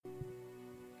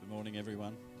Morning,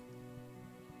 everyone.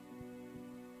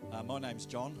 My name's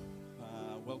John.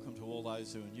 Welcome to all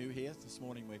those who are new here. This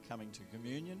morning we're coming to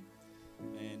communion,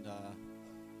 and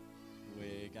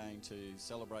we're going to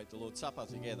celebrate the Lord's Supper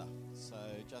together. So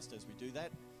just as we do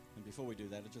that, and before we do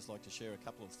that, I'd just like to share a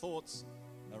couple of thoughts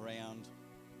around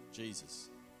Jesus.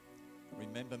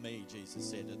 Remember me, Jesus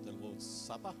said at the Lord's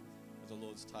Supper, at the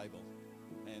Lord's table.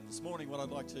 And this morning what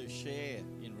I'd like to share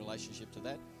in relationship to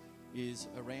that is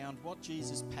around what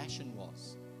Jesus' passion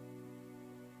was.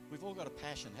 We've all got a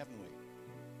passion, haven't we?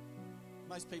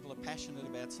 Most people are passionate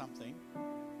about something.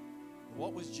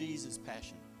 What was Jesus'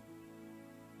 passion?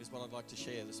 Is what I'd like to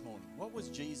share this morning. What was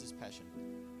Jesus' passion?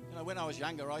 You know, when I was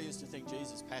younger, I used to think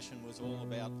Jesus' passion was all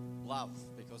about love,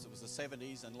 because it was the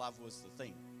 70s and love was the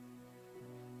thing.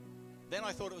 Then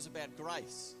I thought it was about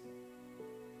grace.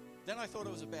 Then I thought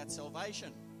it was about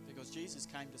salvation, because Jesus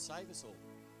came to save us all,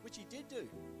 which he did do,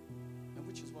 and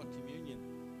which is what communion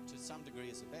to some degree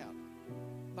is about.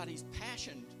 But his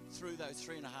passion through those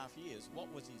 3.5 years,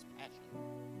 what was his passion?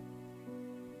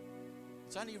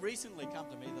 It's only recently come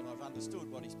to me that I've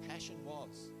understood what his passion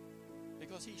was,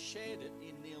 because he shared it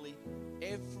in nearly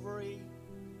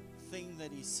everything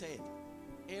that he said,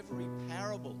 every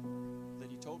parable that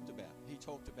he talked about. He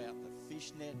talked about the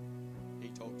fish net, he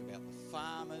talked about the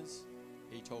farmers,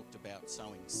 he talked about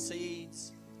sowing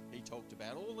seeds, he talked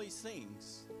about all these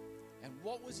things. And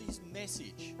what was his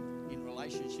message in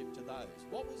relationship to those?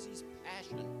 What was his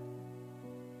passion?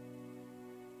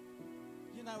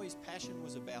 You know, his passion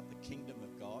was about the kingdom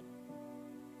of God.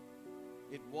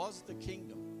 It was the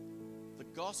kingdom, the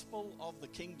gospel of the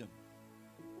kingdom.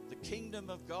 The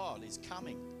kingdom of God is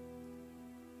coming.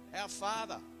 Our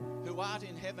Father, who art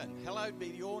in heaven, hallowed be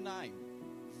your name.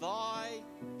 Thy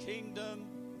kingdom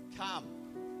come.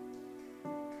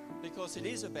 Because it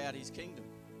is about his kingdom.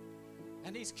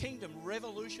 And his kingdom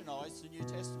revolutionized the New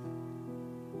Testament.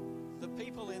 The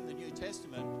people in the New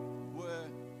Testament were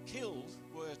killed,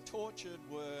 were tortured,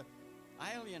 were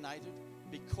alienated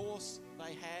because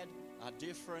they had a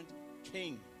different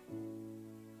king.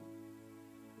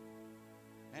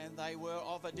 And they were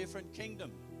of a different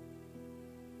kingdom.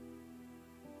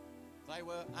 They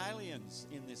were aliens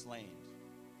in this land.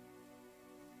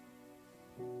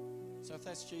 So if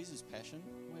that's Jesus' passion,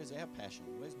 where's our passion?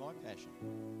 Where's my passion?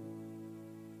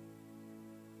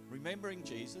 Remembering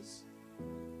Jesus,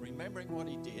 remembering what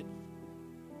he did,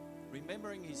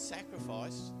 remembering his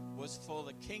sacrifice was for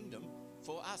the kingdom,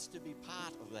 for us to be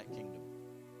part of that kingdom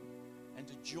and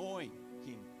to join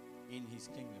him in his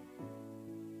kingdom,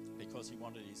 because he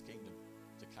wanted his kingdom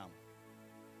to come.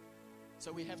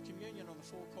 So we have communion on the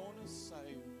four corners, so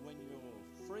when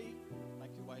you're free,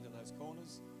 make your way to those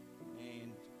corners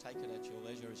and take it at your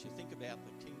leisure as you think about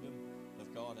the kingdom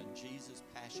of God and Jesus'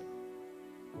 passion.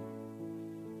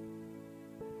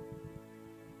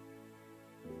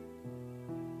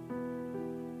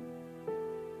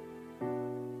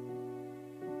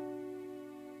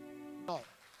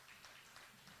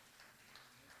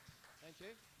 Thank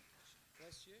you.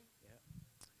 Bless you.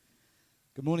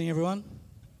 Good morning, everyone.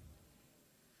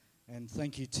 And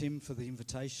thank you, Tim, for the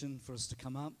invitation for us to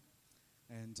come up.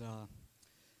 And,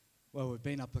 we've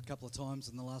been up a couple of times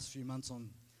in the last few months on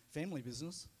family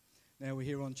business. Now we're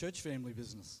here on church family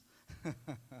business.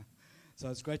 So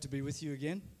it's great to be with you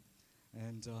again.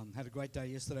 And had a great day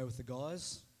yesterday with the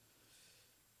guys.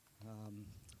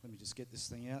 Let me just get this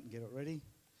thing out and get it ready.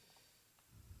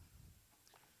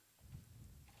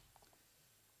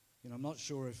 You know, I'm not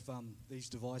sure if these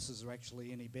devices are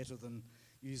actually any better than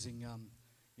using,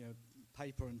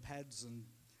 paper and pads and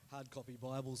hard copy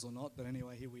Bibles or not. But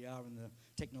anyway, here we are in the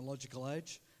technological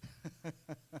age.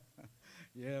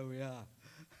 Yeah, we are.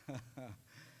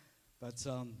 But,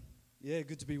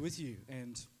 good to be with you.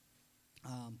 And,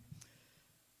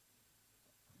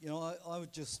 I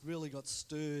just really got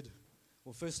stirred,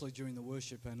 well, firstly during the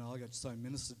worship, and I got so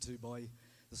ministered to by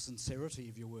the sincerity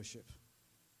of your worship.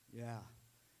 Yeah.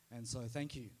 And so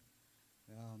thank you.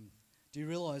 Do you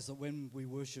realise that when we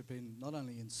worship in not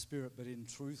only in spirit but in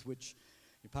truth, which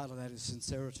part of that is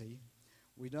sincerity,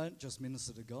 we don't just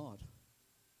minister to God.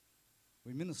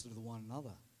 We minister to one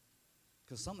another,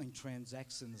 because something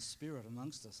transacts in the spirit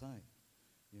amongst us, hey?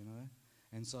 You know?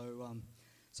 And so,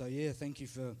 thank you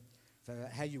for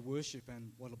how you worship,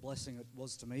 and what a blessing it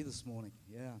was to me this morning.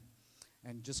 Yeah.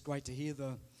 And just great to hear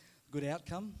the good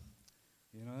outcome,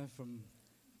 from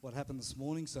what happened this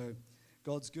morning. So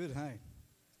God's good, hey?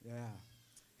 Yeah,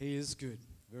 he is good,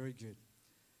 very good.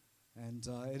 And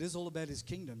it is all about his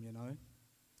kingdom, Do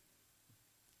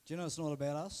you know it's not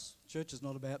about us? Church is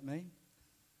not about me.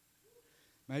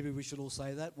 Maybe we should all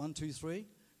say that. 1, 2, 3.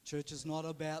 Church is not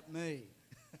about me.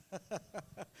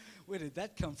 Where did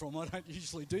that come from? I don't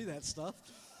usually do that stuff.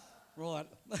 Right.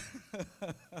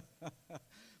 But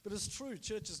it's true,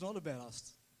 church is not about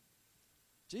us.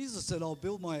 Jesus said, I'll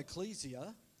build my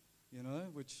ecclesia,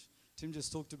 which Tim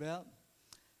just talked about.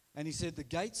 And he said, the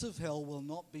gates of hell will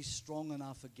not be strong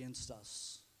enough against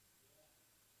us.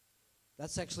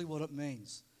 That's actually what it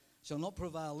means. Shall not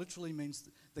prevail literally means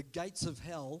the gates of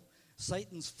hell,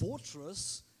 Satan's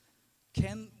fortress,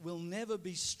 will never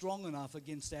be strong enough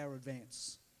against our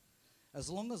advance, as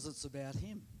long as it's about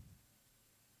him.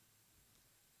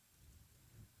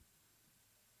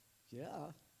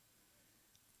 Yeah.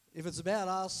 If it's about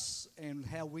us and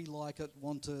how we like it,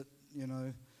 want it,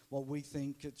 what we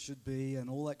think it should be and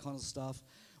all that kind of stuff,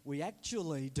 we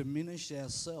actually diminish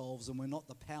ourselves and we're not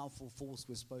the powerful force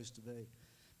we're supposed to be.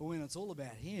 But when it's all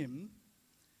about him,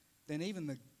 then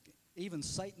even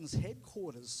Satan's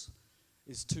headquarters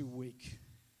is too weak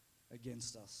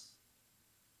against us.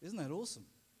 Isn't that awesome?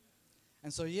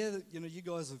 And so, you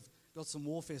guys have got some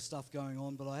warfare stuff going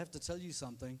on, but I have to tell you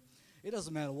something. It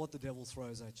doesn't matter what the devil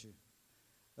throws at you.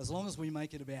 As long as we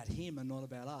make it about him and not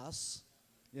about us,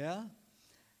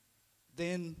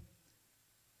 then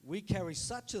we carry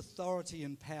such authority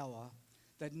and power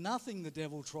that nothing the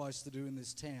devil tries to do in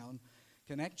this town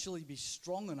can actually be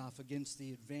strong enough against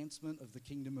the advancement of the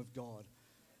kingdom of God.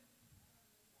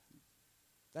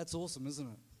 That's awesome, isn't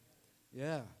it?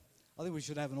 Yeah. I think we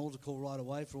should have an altar call right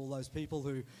away for all those people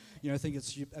who, think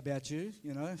it's about you,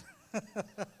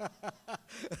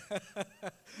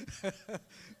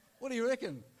 What do you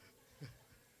reckon?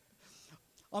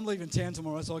 I'm leaving town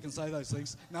tomorrow so I can say those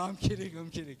things. No, I'm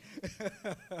kidding.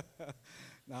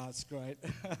 No, it's great.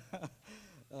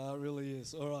 It really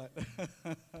is. All right.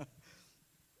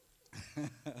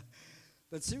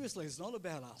 But seriously, it's not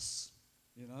about us,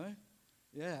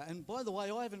 Yeah, and by the way,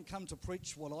 I haven't come to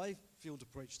preach what I feel to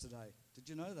preach today. Did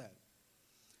you know that?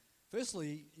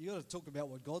 Firstly, you got to talk about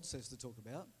what God says to talk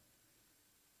about.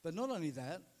 But not only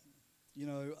that,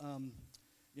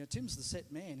 Tim's the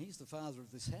set man. He's the father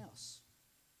of this house.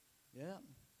 Yeah.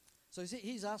 So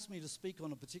he's asked me to speak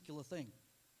on a particular thing.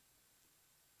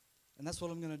 And that's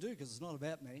what I'm going to do, because it's not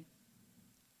about me.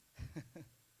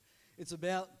 It's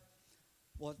about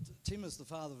what Tim, as the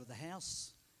father of the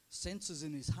house, senses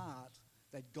in his heart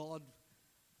that God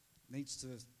needs to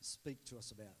speak to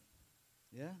us about.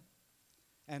 Yeah?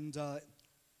 And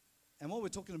what we're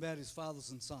talking about is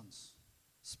fathers and sons.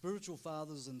 Spiritual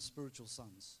fathers and spiritual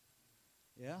sons.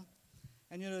 Yeah?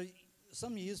 And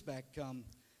some years back,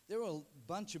 there were a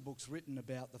bunch of books written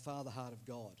about the father heart of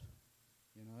God.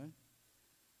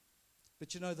 But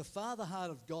the father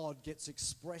heart of God gets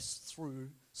expressed through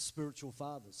spiritual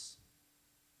fathers.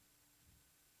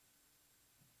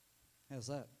 How's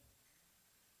that?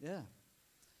 Yeah.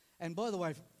 And by the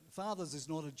way, fathers is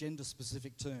not a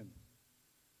gender-specific term.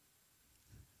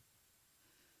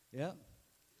 Yeah?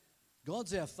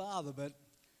 God's our father, but,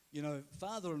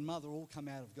 father and mother all come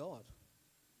out of God.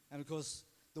 And of course,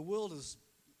 the world has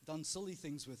done silly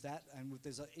things with that, and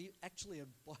there's actually a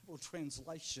Bible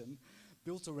translation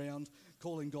built around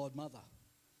calling God mother,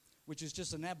 which is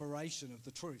just an aberration of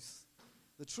the truth.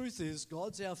 The truth is,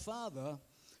 God's our father,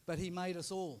 but he made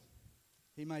us all.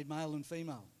 He made male and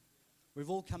female. We've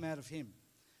all come out of him.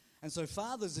 And so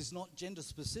fathers is not gender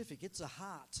specific, it's a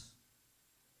heart.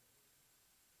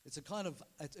 It's a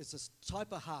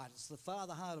type of heart. It's the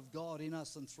father heart of God in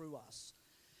us and through us.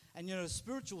 And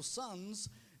spiritual sons,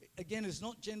 again, is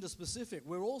not gender specific.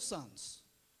 We're all sons.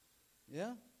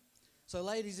 Yeah? So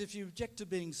ladies, if you object to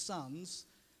being sons,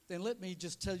 then let me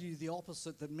just tell you the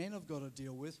opposite that men have got to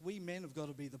deal with. We men have got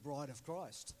to be the bride of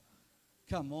Christ.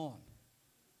 Come on.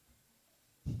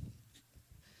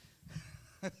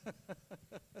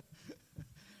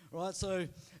 Right, so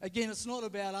again, it's not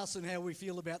about us and how we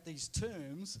feel about these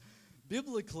terms.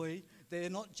 Biblically, they're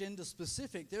not gender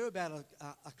specific. They're about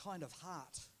a kind of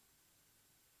heart.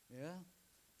 Yeah?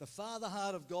 The father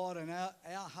heart of God and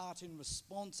our heart in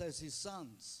response as his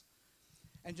sons.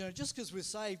 And just because we're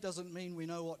saved doesn't mean we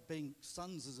know what being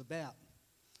sons is about.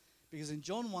 Because in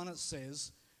John 1 it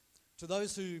says, to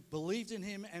those who believed in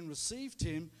him and received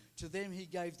him, to them he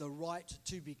gave the right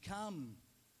to become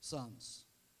sons.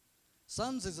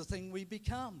 Sons is a thing we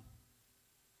become.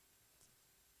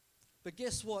 But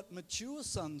guess what mature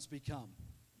sons become?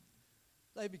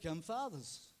 They become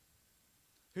fathers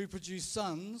who produce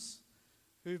sons,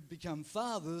 who become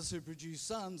fathers, who produce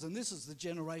sons, and this is the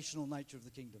generational nature of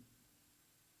the kingdom.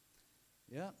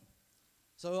 Yeah.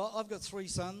 So I've got 3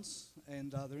 sons,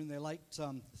 and they're in their late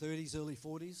 30s, early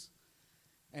 40s.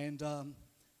 And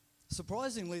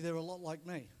surprisingly, they're a lot like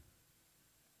me.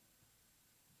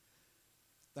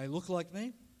 They look like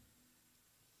me.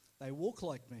 They walk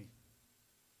like me.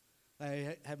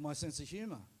 They have my sense of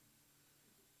humour.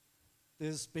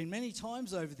 There's been many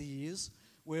times over the years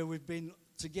where we've been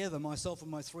together, myself and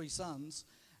my 3 sons,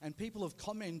 and people have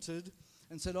commented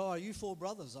and said, "Oh, are you 4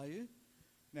 brothers, are you?"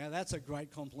 Now, that's a great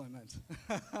compliment.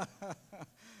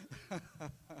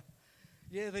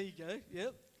 Yeah, there you go.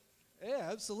 Yep. Yeah,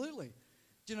 absolutely.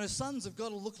 Do you know, sons have got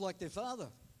to look like their father.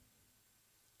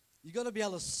 You've got to be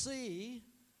able to see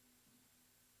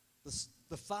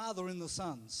the father in the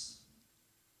sons.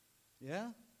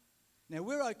 Yeah? Now,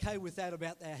 we're okay with that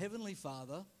about our Heavenly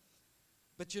Father,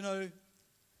 but you know,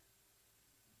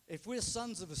 if we're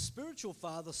sons of a spiritual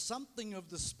father, something of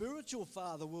the spiritual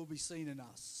father will be seen in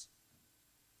us.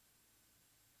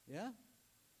 Yeah?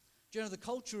 Do you know, the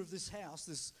culture of this house,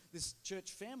 this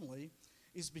church family,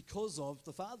 is because of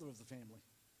the father of the family.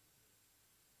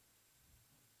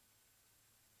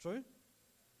 True?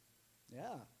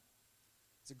 Yeah.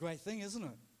 It's a great thing, isn't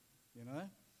it? You know?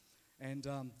 And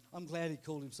I'm glad he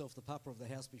called himself the papa of the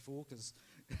house before, because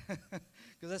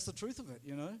that's the truth of it,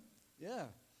 you know? Yeah.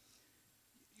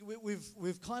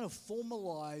 We've kind of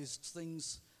formalised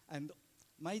things and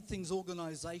made things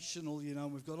organisational, you know,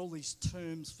 and we've got all these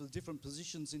terms for different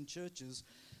positions in churches.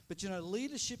 But, you know,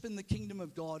 leadership in the kingdom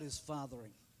of God is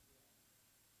fathering.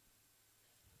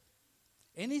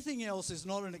 Anything else is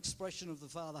not an expression of the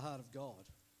father heart of God.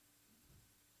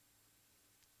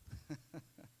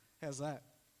 How's that?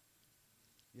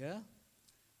 Yeah?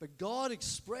 But God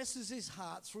expresses his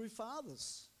heart through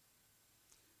fathers.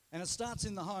 And it starts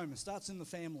in the home, it starts in the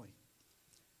family.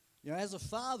 You know, as a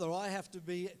father, I have to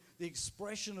be the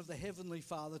expression of the Heavenly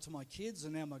Father to my kids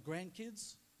and now my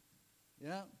grandkids.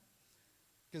 Yeah?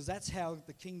 Because that's how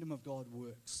the kingdom of God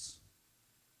works.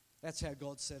 That's how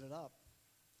God set it up.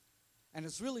 And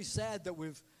it's really sad that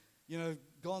we've, you know,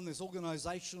 gone this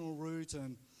organisational route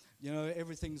and, you know,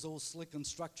 everything's all slick and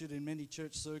structured in many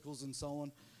church circles and so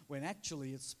on, when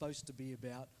actually it's supposed to be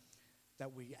about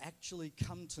that we actually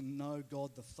come to know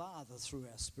God the Father through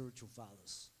our spiritual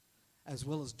fathers, as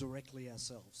well as directly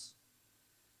ourselves.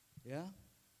 Yeah?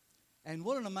 And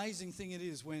what an amazing thing it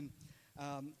is when,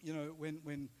 you know,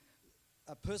 when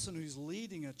a person who's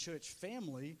leading a church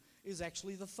family is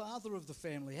actually the father of the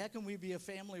family. How can we be a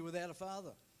family without a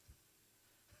father?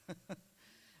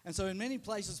 And so in many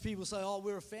places people say, "Oh,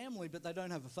 we're a family," but they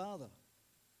don't have a father.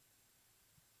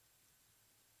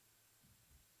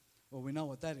 Well, we know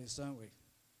what that is, don't we?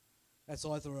 That's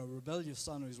either a rebellious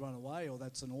son who's run away, or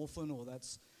that's an orphan, or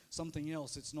that's something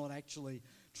else. It's not actually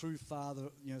true father,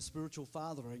 you know, spiritual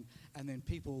fathering, and then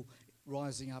people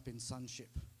rising up in sonship.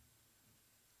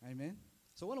 Amen?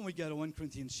 So why don't we go to 1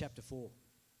 Corinthians chapter 4.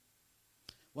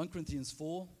 1 Corinthians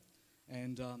 4,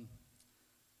 and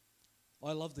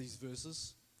I love these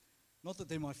verses. Not that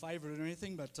they're my favourite or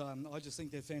anything, but I just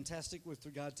think they're fantastic with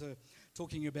regard to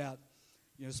talking about,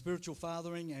 you know, spiritual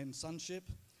fathering and sonship.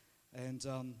 And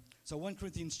so 1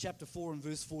 Corinthians chapter 4 and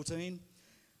verse 14,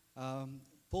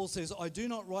 Paul says, "I do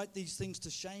not write these things to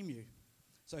shame you."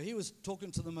 So he was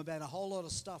talking to them about a whole lot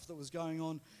of stuff that was going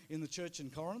on in the church in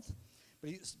Corinth.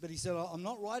 But he said, "I'm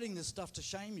not writing this stuff to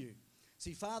shame you."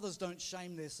 See, fathers don't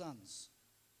shame their sons.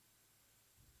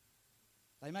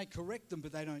 They may correct them,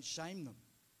 but they don't shame them.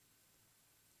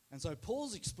 And so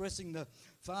Paul's expressing the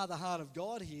father heart of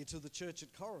God here to the church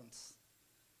at Corinth.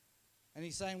 And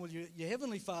he's saying, well, your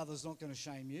heavenly Father's not going to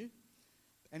shame you.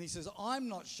 And he says, I'm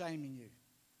not shaming you,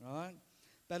 right?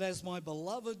 But as my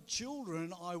beloved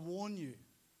children, I warn you.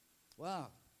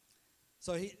 Wow.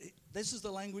 So this is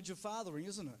the language of fathering,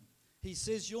 isn't it? He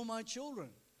says, you're my children.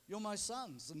 You're my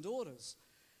sons and daughters.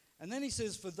 And then he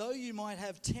says, for though you might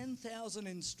have 10,000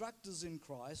 instructors in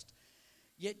Christ,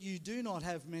 yet you do not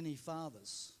have many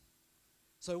fathers.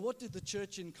 So what did the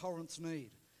church in Corinth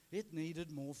need? It needed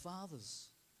more fathers.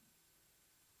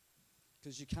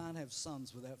 Because you can't have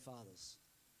sons without fathers.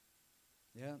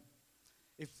 Yeah?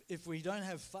 If we don't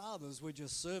have fathers, we're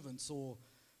just servants or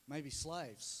maybe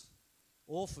slaves,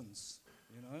 orphans,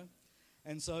 you know.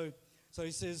 And so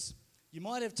he says, you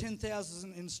might have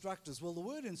 10,000 instructors. Well, the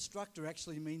word instructor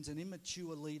actually means an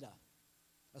immature leader,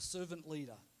 a servant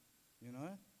leader, you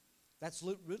know. That's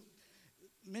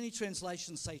many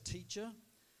translations say teacher,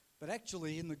 but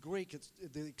actually in the Greek,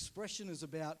 the expression is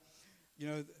about, you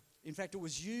know, in fact, it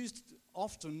was used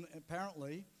often,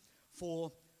 apparently,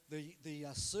 for the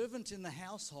servant in the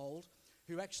household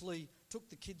who actually took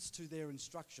the kids to their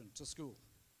instruction, to school.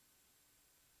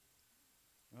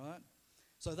 Right?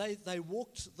 So they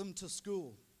walked them to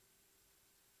school.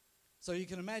 So you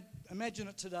can imagine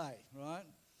it today, right?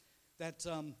 That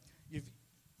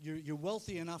you're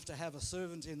wealthy enough to have a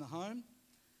servant in the home,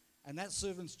 and that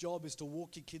servant's job is to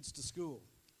walk your kids to school.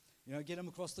 You know, get them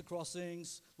across the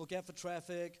crossings, look out for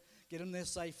traffic, get them there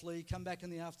safely, come back in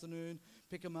the afternoon,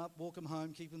 pick them up, walk them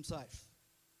home, keep them safe.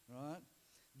 Right?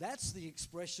 That's the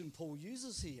expression Paul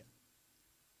uses here.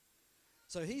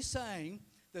 So he's saying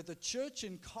that the church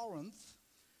in Corinth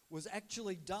was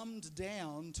actually dumbed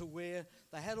down to where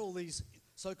they had all these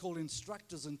so-called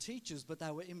instructors and teachers, but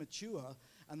they were immature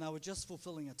and they were just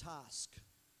fulfilling a task.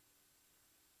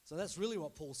 So that's really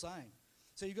what Paul's saying.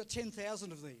 So you've got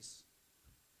 10,000 of these.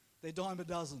 They're dime a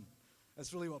dozen.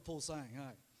 That's really what Paul's saying,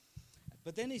 hey?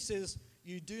 But then he says,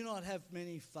 you do not have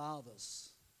many fathers.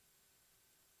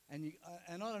 And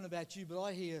I don't know about you, but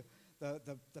I hear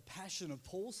the passion of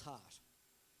Paul's heart.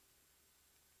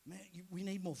 Man, we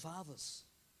need more fathers.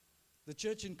 The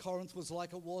church in Corinth was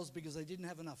like it was because they didn't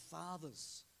have enough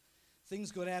fathers.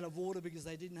 Things got out of order because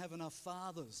they didn't have enough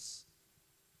fathers.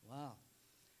 Wow.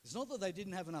 It's not that they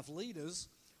didn't have enough leaders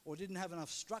or didn't have enough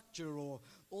structure or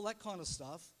all that kind of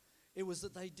stuff. It was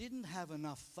that they didn't have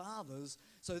enough fathers,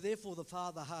 so therefore the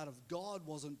father heart of God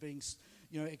wasn't being,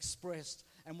 expressed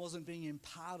and wasn't being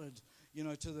imparted, to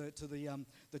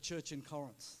the church in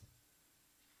Corinth.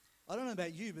 I don't know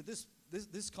about you, but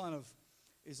this kind of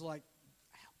is like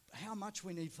how much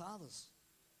we need fathers.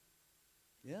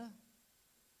 Yeah?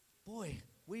 Boy,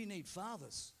 we need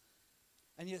fathers.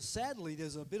 And yet sadly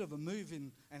there's a bit of a move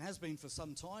in, and has been for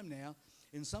some time now,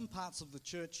 in some parts of the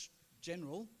church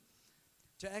general,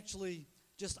 to actually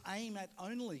just aim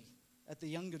only at the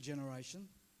younger generation,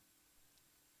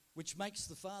 which makes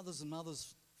the fathers and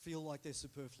mothers feel like they're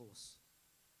superfluous.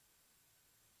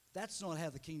 That's not how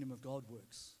the kingdom of God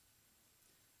works.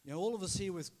 All of us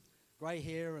here with grey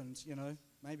hair and,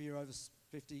 maybe you're over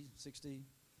 50, 60,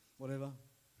 whatever.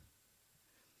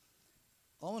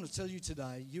 I want to tell you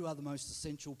today, you are the most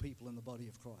essential people in the body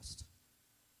of Christ.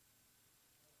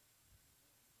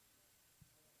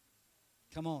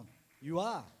 Come on, you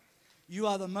are. You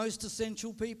are the most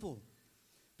essential people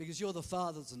because you're the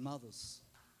fathers and mothers.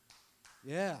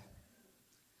 Yeah.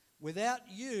 Without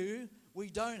you, we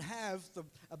don't have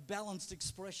a balanced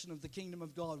expression of the kingdom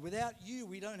of God. Without you,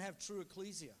 we don't have true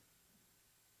ecclesia.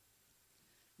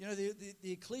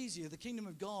 The ecclesia, the kingdom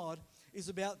of God, is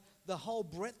about the whole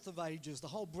breadth of ages, the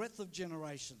whole breadth of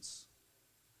generations.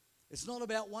 It's not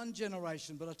about one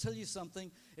generation, but I tell you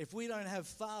something, if we don't have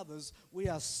fathers, we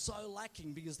are so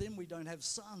lacking because then we don't have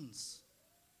sons.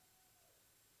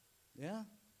 Yeah?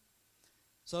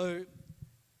 So,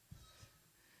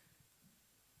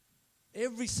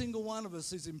 every single one of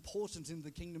us is important in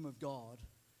the kingdom of God,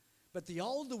 but the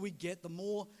older we get, the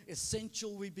more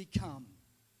essential we become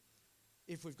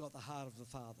if we've got the heart of the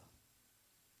Father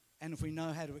and if we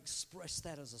know how to express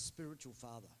that as a spiritual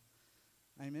father.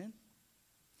 Amen?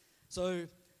 So,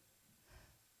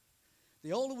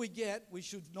 the older we get, we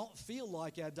should not feel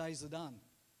like our days are done.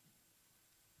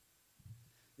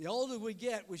 The older we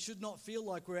get, we should not feel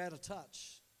like we're out of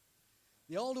touch.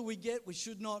 The older we get, we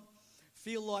should not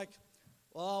feel like,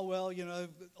 oh, well,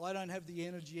 I don't have the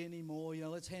energy anymore.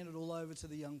 Let's hand it all over to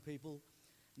the young people.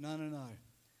 No.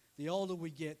 The older we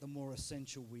get, the more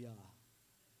essential we are.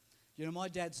 My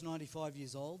dad's 95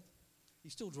 years old. He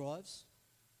still drives.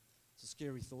 It's a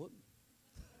scary thought.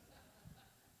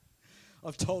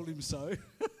 I've told him so.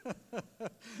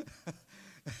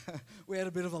 We had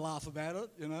a bit of a laugh about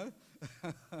it,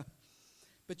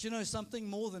 But something,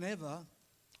 more than ever,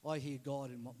 I hear God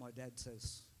in what my dad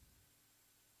says.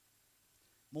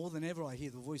 More than ever, I hear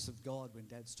the voice of God when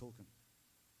Dad's talking.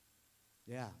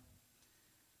 Yeah.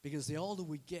 Because the older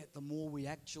we get, the more we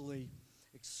actually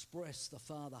express the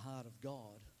Father heart of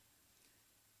God.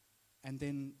 And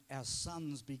then our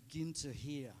sons begin to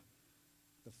hear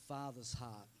the Father's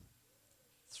heart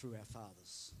through our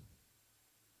fathers.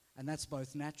 And that's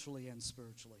both naturally and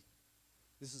spiritually.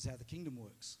 This is how the kingdom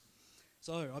works.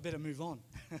 So I better move on.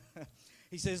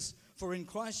 He says, for in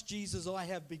Christ Jesus I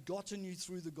have begotten you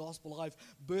through the gospel. I've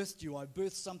birthed you. I've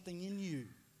birthed something in you,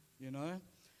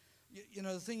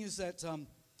 The thing is that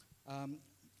I'm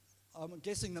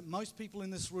guessing that most people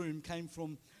in this room came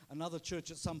from another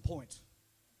church at some point.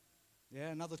 Yeah,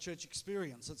 another church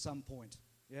experience at some point.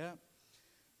 Yeah.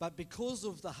 But because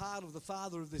of the heart of the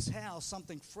Father of this house,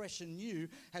 something fresh and new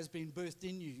has been birthed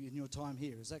in you in your time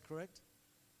here. Is that correct?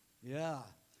 Yeah.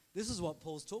 This is what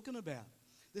Paul's talking about.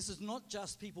 This is not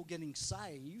just people getting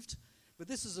saved, but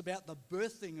this is about the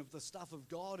birthing of the stuff of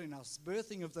God in us,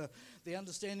 birthing of the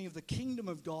understanding of the kingdom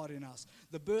of God in us,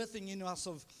 the birthing in us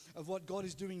of what God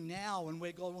is doing now and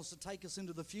where God wants to take us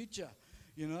into the future,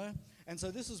 And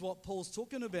so this is what Paul's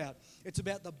talking about. It's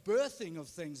about the birthing of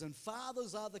things, and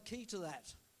fathers are the key to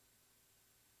that.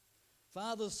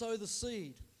 Fathers sow the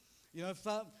seed. You know,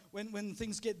 when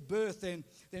things get birthed,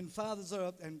 then fathers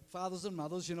and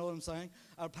mothers, you know what I'm saying,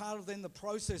 are part of then the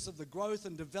process of the growth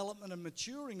and development and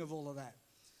maturing of all of that.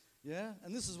 Yeah?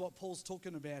 And this is what Paul's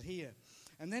talking about here.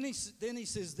 And then he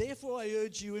says, therefore I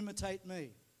urge you, imitate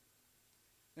me.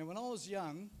 Now, when I was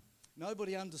young,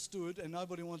 nobody understood and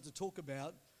nobody wanted to talk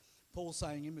about Paul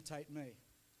saying, imitate me.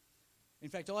 In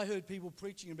fact, I heard people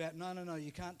preaching about, no,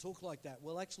 you can't talk like that.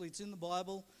 Well, actually, it's in the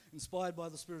Bible, inspired by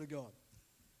the Spirit of God.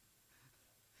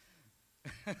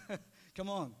 Come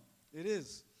on, it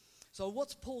is. So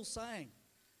what's Paul saying?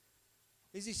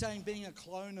 Is he saying being a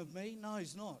clone of me? No,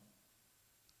 he's not.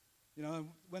 You know,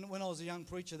 when I was a young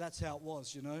preacher, that's how it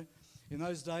was, you know. In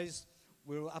those days,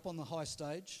 we were up on the high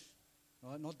stage,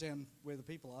 right, not down where the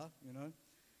people are, you know.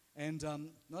 And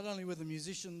not only were the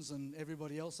musicians and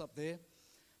everybody else up there,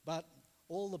 but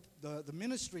all the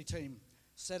ministry team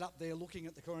sat up there looking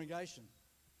at the congregation.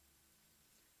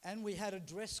 And we had a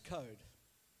dress code.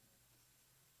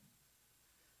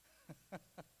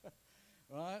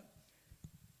 Right?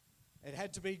 It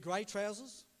had to be grey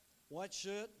trousers, white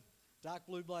shirt, dark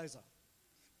blue blazer.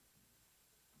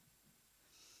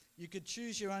 You could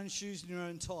choose your own shoes and your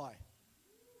own tie.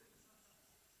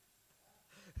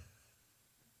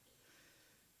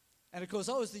 And of course,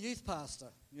 I was the youth pastor,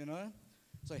 you know.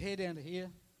 So hair down to here,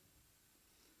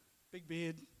 big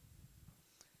beard.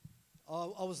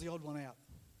 I was the odd one out.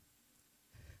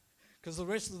 Because the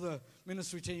rest of the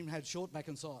ministry team had short back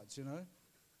and sides, you know.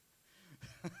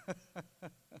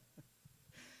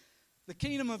 The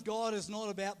kingdom of God is not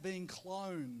about being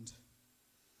cloned.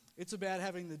 It's about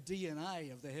having the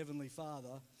DNA of the Heavenly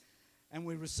Father. And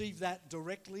we receive that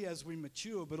directly as we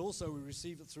mature, but also we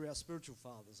receive it through our spiritual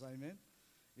fathers. Amen?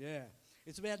 Yeah.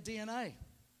 It's about DNA.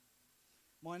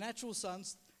 My natural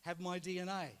sons have my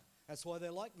DNA. That's why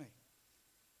they're like me.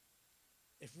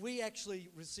 If we actually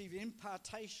receive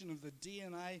impartation of the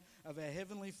DNA of our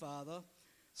Heavenly Father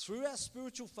through our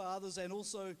spiritual fathers, and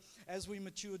also as we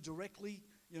mature directly,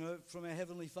 you know, from our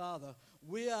Heavenly Father,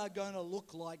 we are going to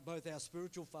look like both our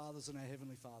spiritual fathers and our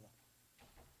Heavenly Father.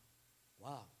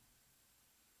 Wow.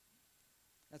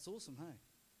 That's awesome, hey?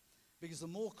 Because the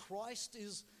more Christ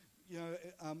is, you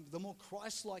know, the more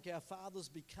Christ-like our fathers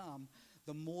become,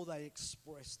 the more they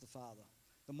express the Father,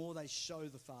 the more they show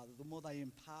the Father, the more they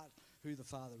impart who the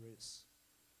Father is.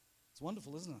 It's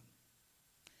wonderful, isn't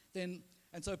it?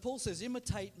 And so Paul says,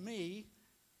 imitate me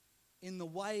in the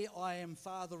way I am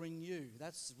fathering you.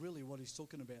 That's really what he's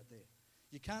talking about there.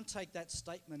 You can't take that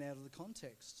statement out of the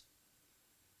context.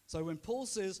 So when Paul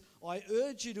says, I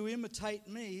urge you to imitate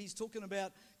me, he's talking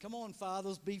about, come on,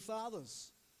 fathers, be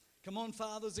fathers. Come on,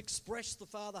 fathers, express the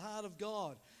father heart of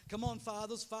God. Come on,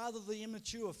 fathers, father the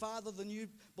immature, father the new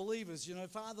believers, you know,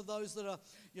 father those that are,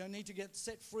 you know, need to get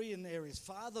set free in areas.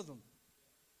 Father them.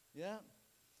 Yeah?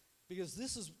 Because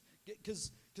this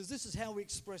is how we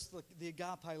express the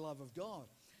agape love of God.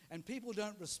 And people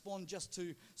don't respond just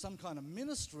to some kind of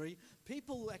ministry.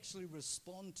 People actually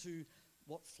respond to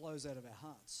what flows out of our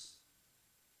hearts.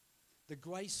 The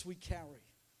grace we carry.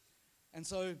 And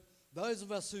so those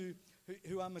of us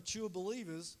who are mature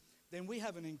believers, then we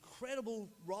have an incredible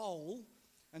role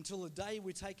until the day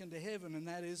we're taken to heaven, and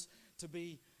that is to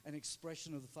be an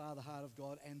expression of the Father heart of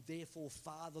God and therefore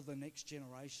father the next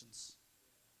generations.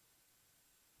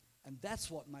 And that's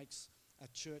what makes a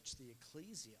church the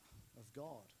ecclesia of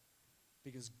God,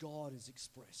 because God is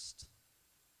expressed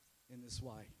in this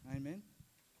way. Amen?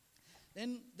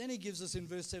 Then he gives us in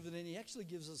verse 17, he actually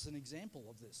gives us an example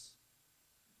of this.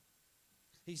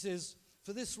 He says,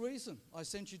 for this reason I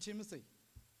sent you Timothy.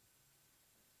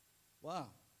 Wow.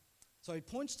 So he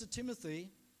points to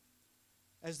Timothy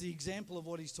as the example of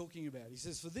what he's talking about. He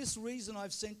says, for this reason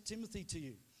I've sent Timothy to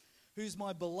you, who's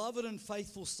my beloved and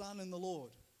faithful son in the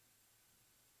Lord.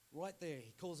 Right there,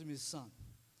 he calls him his son.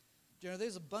 Do you know,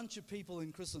 there's a bunch of people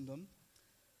in Christendom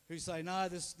who say, no,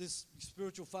 this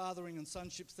spiritual fathering and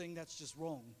sonship thing, that's just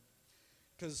wrong.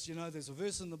 Because, you know, there's a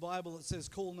verse in the Bible that says,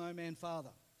 call no man father.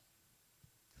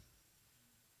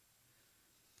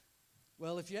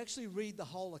 Well, if you actually read the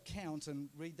whole account and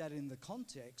read that in the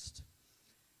context,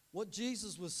 what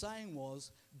Jesus was saying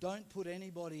was, don't put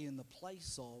anybody in the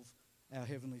place of our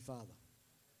Heavenly Father.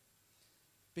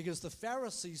 Because the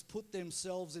Pharisees put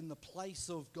themselves in the place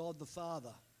of God the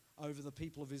Father over the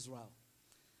people of Israel.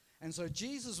 And so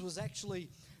Jesus was actually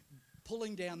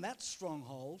pulling down that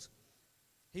stronghold.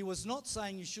 He was not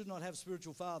saying you should not have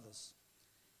spiritual fathers.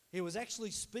 He was actually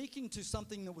speaking to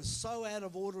something that was so out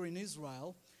of order in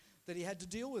Israel that he had to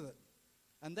deal with it.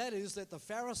 And that is that the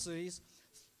Pharisees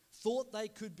thought they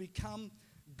could become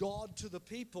God to the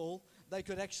people. They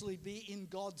could actually be in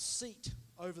God's seat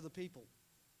over the people.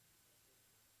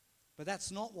 But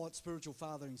that's not what spiritual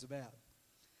fathering is about.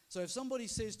 So if somebody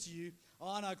says to you,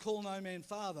 "Oh, no, call no man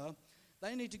father,"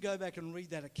 they need to go back and read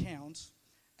that account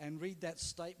and read that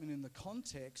statement in the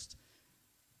context,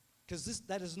 because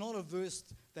that is not a verse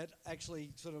that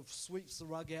actually sort of sweeps the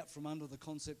rug out from under the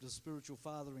concept of spiritual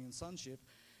fathering and sonship.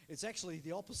 It's actually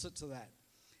the opposite to that.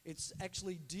 It's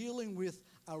actually dealing with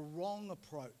a wrong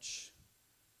approach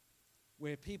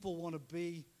where people want to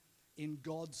be in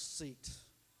God's seat.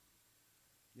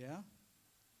 Yeah?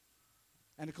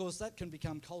 And of course, that can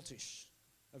become cultish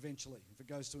eventually if it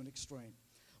goes to an extreme.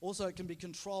 Also, it can be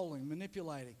controlling,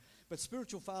 manipulating. But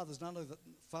spiritual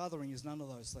fathering is none of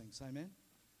those things. Amen?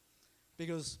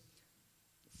 Because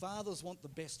fathers want the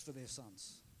best for their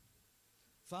sons.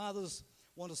 Fathers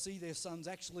want to see their sons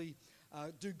actually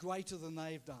do greater than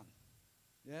they've done.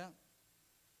 Yeah?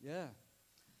 Yeah.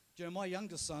 Do you know, my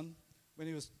youngest son, when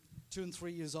he was 2 and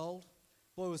 3 years old,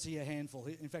 boy, was he a handful.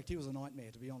 In fact, he was a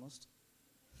nightmare, to be honest.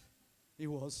 He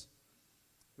was.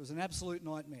 It was an absolute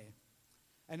nightmare.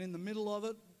 And in the middle of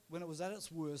it, when it was at its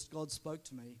worst, God spoke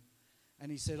to me and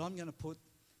he said, "I'm going to put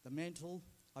the mantle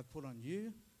I've put on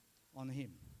you on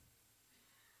him."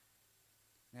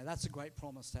 Now, that's a great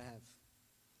promise to have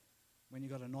when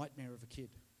you've got a nightmare of a kid.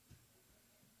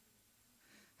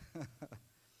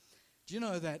 Do you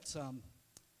know that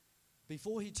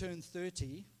before he turned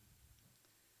 30,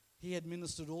 he had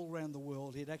ministered all around the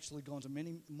world. He had actually gone to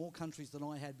many more countries than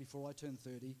I had before I turned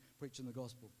 30, preaching the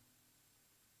gospel.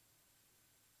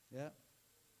 Yeah.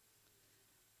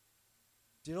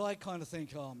 Did I kind of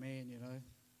think, "Oh man, you know,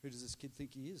 who does this kid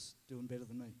think he is, doing better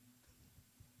than me?"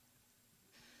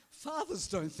 Fathers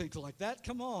don't think like that.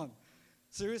 Come on.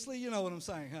 Seriously, you know what I'm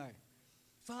saying, hey?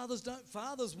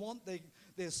 Fathers want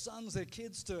their sons, their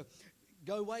kids to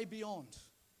go way beyond.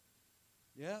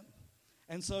 Yeah?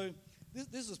 And so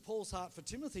this is Paul's heart for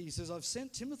Timothy. He says, "I've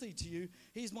sent Timothy to you.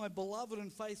 He's my beloved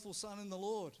and faithful son in the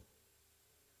Lord."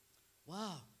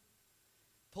 Wow.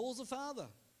 Paul's a father.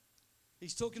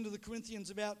 He's talking to the Corinthians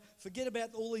about, forget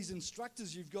about all these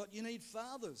instructors you've got. You need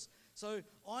fathers. So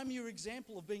I'm your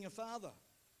example of being a father.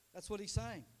 That's what he's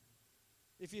saying.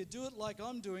 If you do it like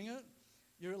I'm doing it,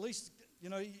 you're at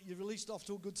least off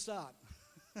to a good start.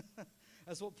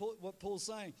 That's what Paul's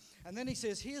saying. And then he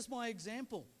says, "Here's my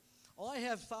example. I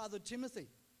have fathered Timothy.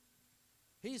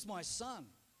 He's my son."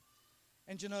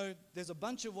 And you know, there's a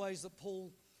bunch of ways that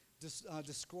Paul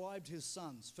described his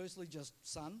sons. Firstly, just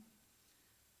son.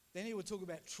 Then he would talk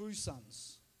about true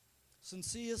sons,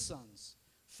 sincere sons,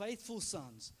 faithful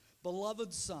sons,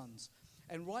 beloved sons,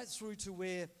 and right through to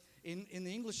where in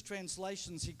the English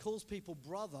translations he calls people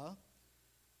brother,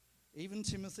 even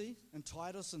Timothy and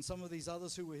Titus and some of these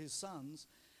others who were his sons.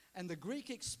 And the Greek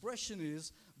expression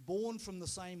is born from the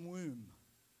same womb.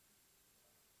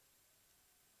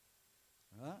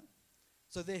 Right?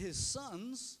 So they're his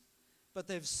sons, but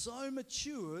they've so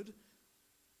matured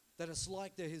that it's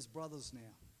like they're his brothers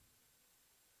now.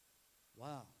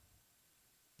 Wow.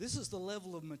 This is the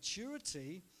level of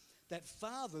maturity that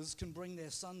fathers can bring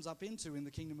their sons up into in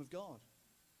the kingdom of God.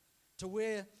 To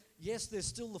where, yes, there's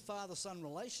still the father-son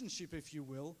relationship, if you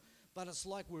will, but it's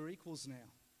like we're equals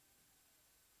now.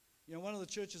 You know, one of the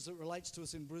churches that relates to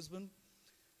us in Brisbane,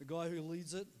 the guy who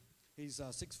leads it, he's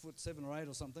 6'7" or 8"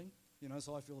 or something, you know,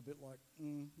 so I feel a bit like,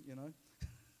 you know.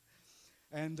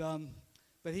 And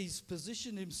but he's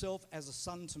positioned himself as a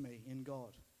son to me in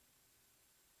God.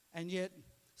 And yet,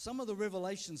 some of the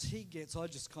revelations he gets, I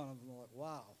just kind of like,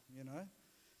 wow, you know.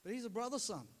 But he's a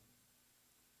brother-son.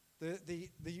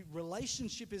 The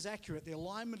relationship is accurate. The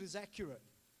alignment is accurate.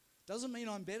 Doesn't mean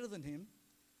I'm better than him.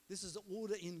 This is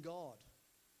order in God.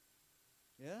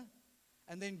 Yeah?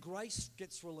 And then grace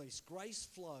gets released. Grace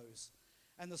flows.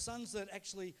 And the sons that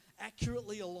actually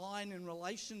accurately align in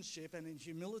relationship and in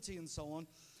humility and so on,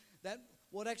 that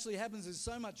what actually happens is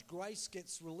so much grace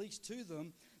gets released to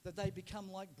them that they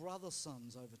become like brother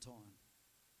sons over time.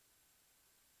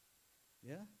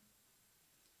 Yeah?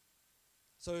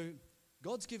 So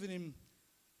God's given him,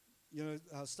 you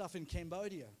know, stuff in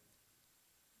Cambodia.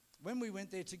 When we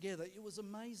went there together, it was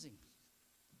amazing.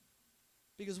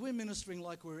 Because we're ministering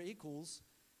like we're equals,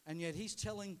 and yet he's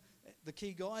telling the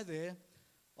key guy there,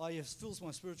 "Oh yes, Phil's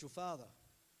my spiritual father."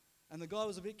 And the guy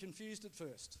was a bit confused at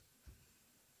first.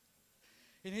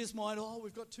 In his mind, "Oh,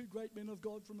 we've got 2 great men of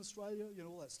God from Australia," you know,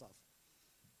 all that stuff.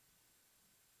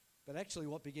 But actually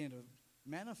what began to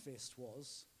manifest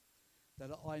was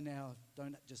that I now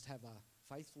don't just have a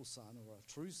faithful son or a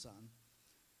true son,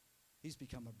 he's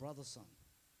become a brother son.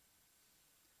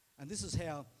 And this is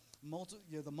how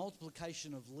the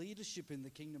multiplication of leadership in the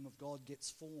kingdom of God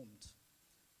gets formed.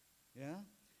 Yeah?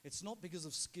 It's not because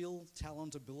of skill,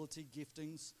 talent, ability,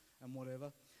 giftings, and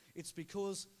whatever. It's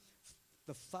because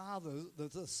the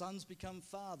sons become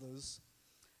fathers,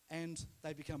 and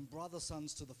they become brother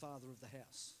sons to the father of the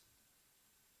house.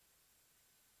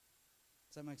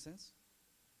 Does that make sense?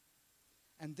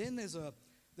 And then there's a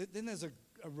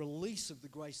release of the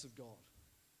grace of God.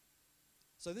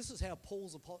 So this is how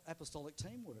Paul's apostolic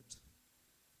team worked.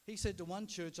 He said to one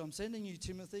church, I'm sending you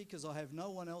Timothy because I have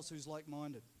no one else who's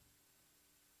like-minded.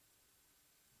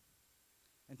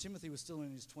 And Timothy was still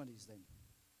in his 20s then.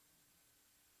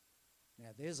 Now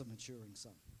there's a maturing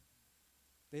son.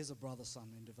 There's a brother son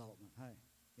in development, hey?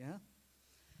 Yeah?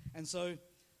 And so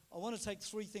I want to take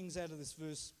 3 things out of this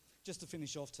verse just to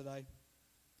finish off today.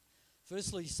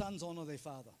 Firstly, sons honour their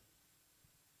father.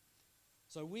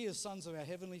 So we as sons of our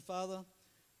Heavenly Father,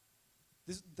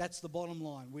 that's the bottom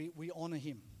line. We honour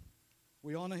Him.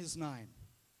 We honour His name.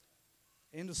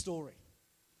 End of story.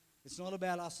 It's not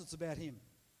about us, it's about Him.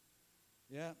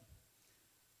 Yeah?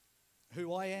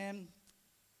 Who I am,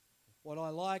 what I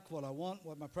like, what I want,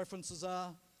 what my preferences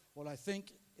are, what I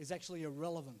think is actually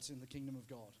irrelevant in the kingdom of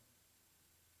God.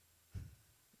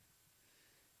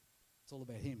 It's all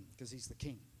about Him because He's the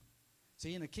King.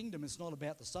 See, in a kingdom, it's not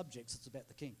about the subjects, it's about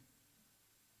the King.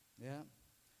 Yeah?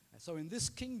 And so in this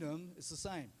kingdom, it's the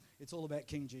same. It's all about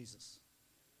King Jesus.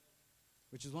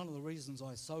 Which is one of the reasons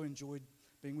I so enjoyed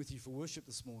being with you for worship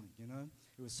this morning, you know.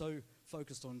 It was so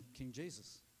focused on King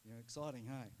Jesus. You know, exciting,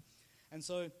 hey? And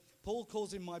so Paul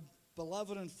calls him my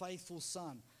beloved and faithful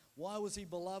son. Why was he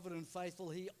beloved and faithful?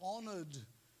 He honoured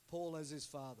Paul as his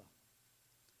father.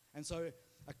 And so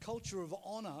a culture of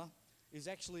honour is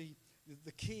actually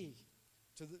the key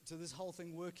to this whole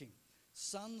thing working.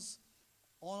 Sons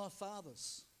honour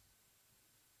fathers.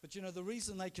 But you know, the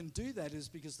reason they can do that is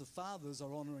because the fathers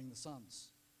are honouring the sons.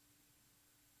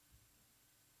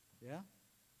 Yeah?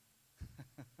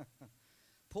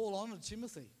 Paul honoured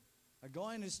Timothy, a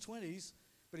guy in his 20s,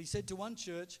 but he said to one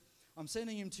church, I'm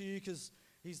sending him to you because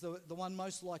he's the one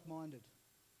most like-minded.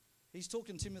 He's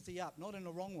talking Timothy up, not in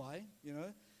a wrong way, you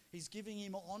know. He's giving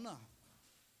him honour.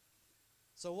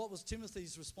 So what was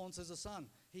Timothy's response as a son?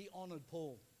 He honoured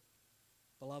Paul,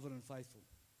 beloved and faithful.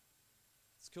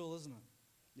 It's cool, isn't it?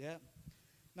 Yeah.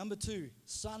 Number 2,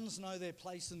 sons know their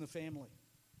place in the family.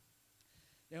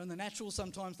 Now, in the natural,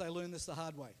 sometimes they learn this the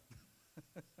hard way.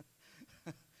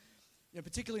 Yeah,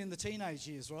 particularly in the teenage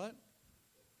years, right?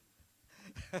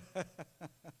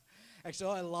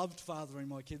 Actually, I loved fathering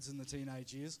my kids in the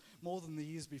teenage years, more than the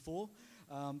years before,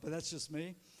 but that's just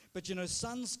me. But, you know,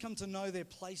 sons come to know their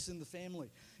place in the family.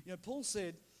 You know, Paul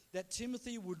said that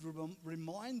Timothy would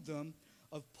remind them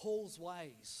of Paul's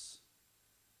ways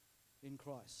in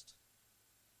Christ.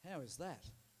 How is that?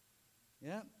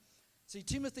 Yeah? See,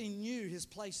 Timothy knew his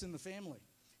place in the family.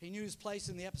 He knew his place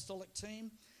in the apostolic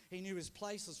team. He knew his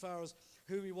place as far as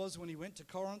who he was when he went to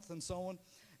Corinth and so on.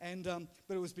 And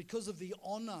but it was because of the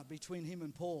honour between him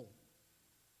and Paul.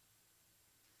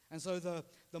 And so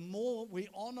the more we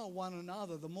honour one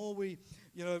another, the more we,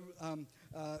 you know,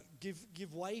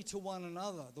 give way to one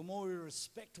another, the more we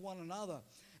respect one another.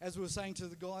 As I was saying to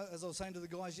the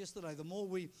guys yesterday, the more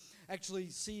we actually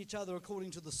see each other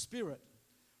according to the Spirit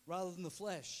rather than the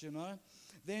flesh, you know,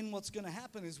 then what's going to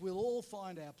happen is we'll all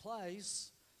find our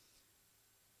place,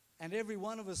 and every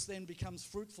one of us then becomes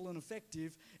fruitful and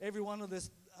effective. Every one of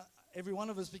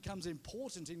us becomes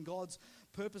important in God's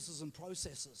purposes and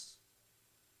processes,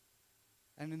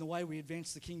 and in the way we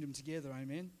advance the kingdom together.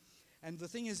 Amen. And the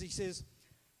thing is, he says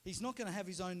he's not going to have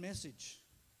his own message.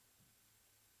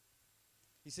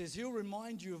 He says he'll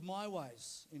remind you of my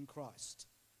ways in Christ.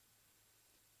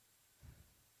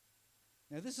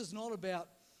 Now, this is not about,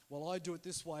 well, I do it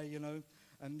this way, you know,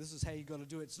 and this is how you got to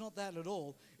do it. It's not that at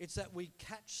all. It's that we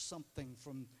catch something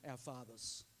from our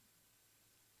fathers.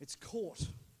 It's caught.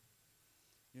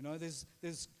 You know, there's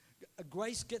a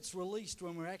grace gets released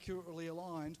when we're accurately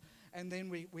aligned, and then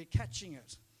we're catching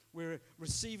it. We're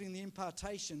receiving the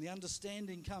impartation. The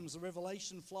understanding comes. The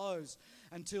revelation flows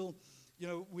until, you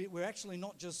know, we're actually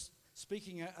not just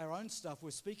speaking our own stuff.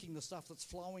 We're speaking the stuff that's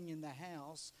flowing in the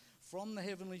house from the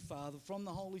Heavenly Father, from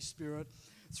the Holy Spirit,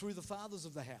 through the fathers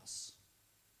of the house.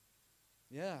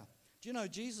 Yeah. Do you know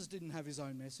Jesus didn't have his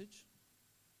own message?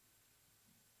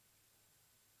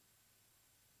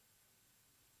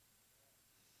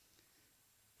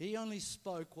 He only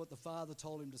spoke what the Father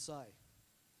told him to say.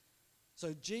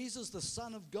 So Jesus, the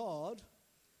Son of God,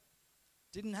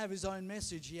 didn't have his own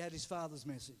message. He had his Father's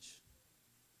message.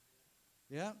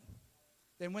 Yeah?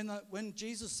 Then when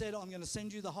Jesus said, I'm going to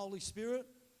send you the Holy Spirit,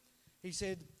 he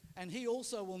said, and he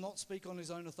also will not speak on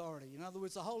his own authority. In other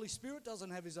words, the Holy Spirit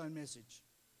doesn't have his own message.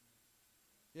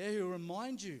 Yeah, he'll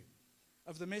remind you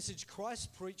of the message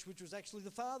Christ preached, which was actually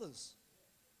the Father's.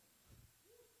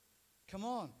 Come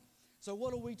on. So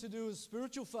what are we to do as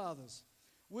spiritual fathers?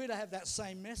 We're to have that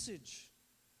same message.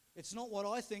 It's not what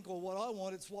I think or what I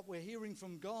want, it's what we're hearing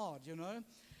from God, you know.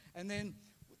 And then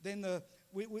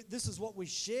this is what we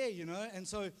share, you know. And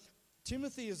so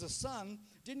Timothy, as a son,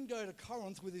 didn't go to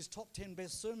Corinth with his top 10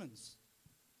 best sermons.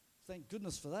 Thank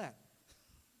goodness for that.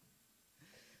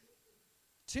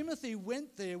 Timothy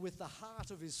went there with the heart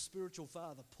of his spiritual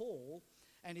father, Paul,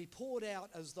 and he poured out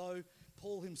as though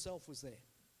Paul himself was there.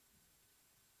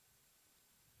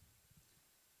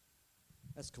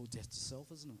 That's called death to self,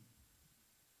 isn't it?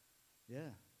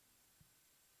 Yeah.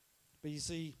 But you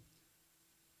see,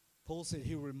 Paul said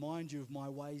he'll remind you of my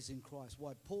ways in Christ.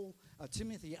 Why?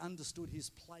 Timothy understood his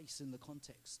place in the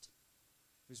context.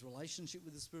 His relationship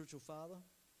with his spiritual father,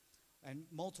 and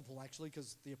multiple actually,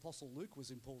 because the apostle Luke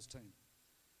was in Paul's team.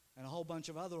 And a whole bunch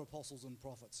of other apostles and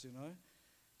prophets, you know.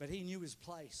 But he knew his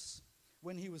place.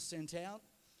 When he was sent out,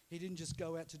 he didn't just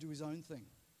go out to do his own thing,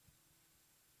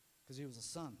 because he was a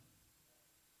son.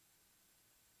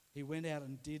 He went out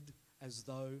and did as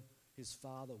though his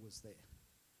father was there,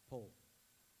 Paul.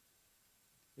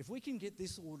 If we can get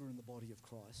this order in the body of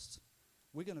Christ,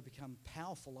 we're going to become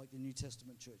powerful like the New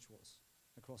Testament church was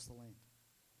across the land.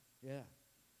 Yeah.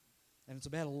 And it's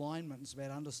about alignment. It's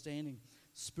about understanding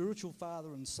spiritual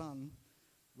father and son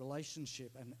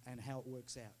relationship and how it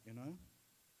works out, you know.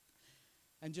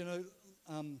 And, you know,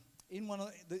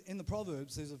 in the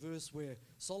Proverbs, there's a verse where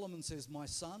Solomon says, my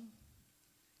son,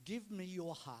 give me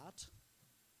your heart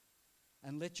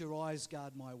and let your eyes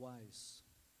guard my ways.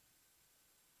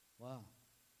 Wow.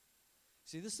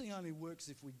 See, this thing only works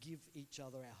if we give each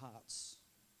other our hearts.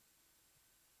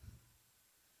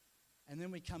 And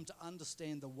then we come to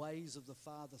understand the ways of the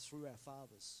Father through our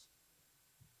fathers.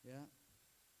 Yeah?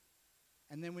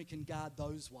 And then we can guard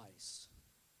those ways.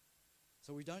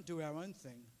 So we don't do our own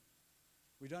thing.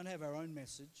 We don't have our own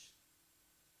message.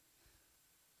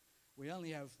 We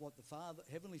only have what the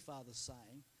Heavenly Father's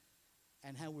saying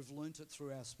and how we've learnt it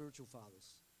through our spiritual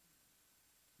fathers.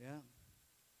 Yeah?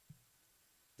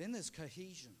 Then there's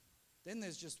cohesion. Then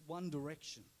there's just one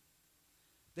direction.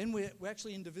 Then we're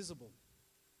actually indivisible.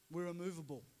 We're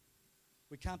immovable.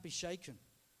 We can't be shaken.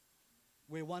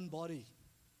 We're one body.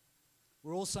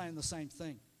 We're all saying the same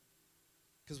thing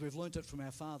because we've learnt it from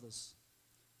our fathers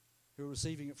who are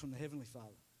receiving it from the Heavenly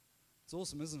Father. It's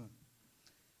awesome, isn't it?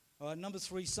 All right, number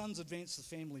 3, sons advance the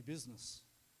family business.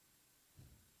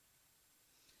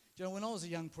 Do you know, when I was a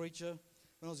young preacher,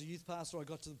 when I was a youth pastor, I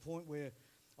got to the point where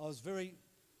I was very,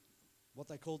 what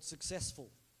they called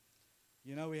successful.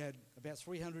 You know, we had about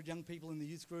 300 young people in the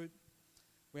youth group.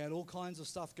 We had all kinds of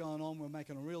stuff going on. We were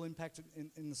making a real impact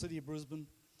in the city of Brisbane.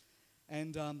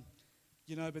 And,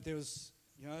 you know, but there was,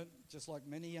 you know, just like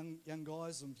many young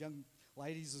guys and young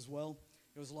ladies as well,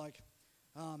 it was like,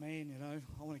 oh man, you know,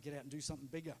 I want to get out and do something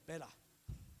bigger, better.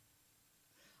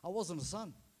 I wasn't a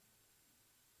son.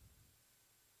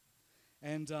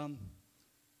 And,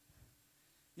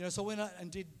 you know, so I went out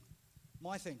and did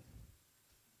my thing.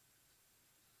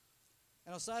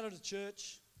 And I started a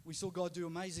church. We saw God do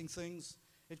amazing things.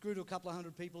 It grew to a couple of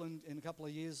hundred people in a couple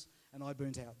of years, and I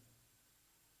burnt out.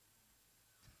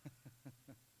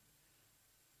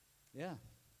 Yeah.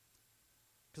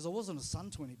 Because I wasn't a son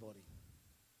to anybody.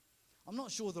 I'm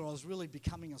not sure that I was really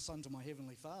becoming a son to my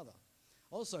Heavenly Father.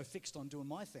 I was so fixed on doing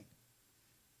my thing.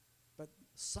 But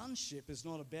sonship is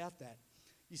not about that.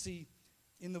 You see,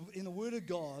 in the Word of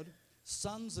God,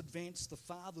 sons advance the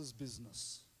Father's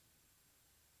business,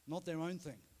 not their own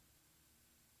thing.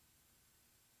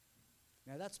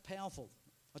 Now that's powerful.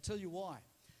 I'll tell you why.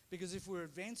 Because if we're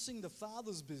advancing the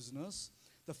Father's business,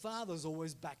 the Father's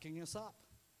always backing us up.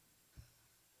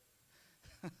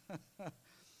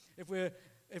 If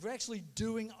we're actually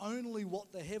doing only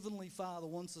what the Heavenly Father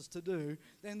wants us to do,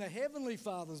 then the Heavenly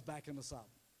Father's backing us up.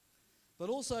 But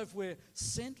also if we're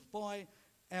sent by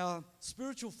our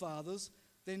spiritual fathers,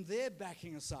 then they're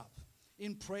backing us up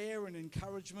in prayer and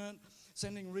encouragement,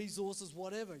 sending resources,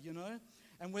 whatever, you know.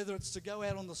 And whether it's to go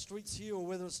out on the streets here or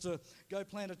whether it's to go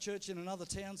plant a church in another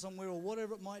town somewhere or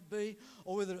whatever it might be,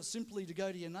 or whether it's simply to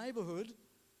go to your neighbourhood,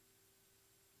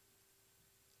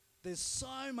 there's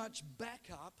so much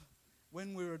backup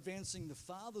when we're advancing the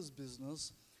Father's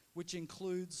business, which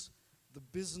includes the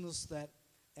business that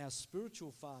our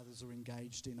spiritual fathers are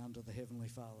engaged in under the Heavenly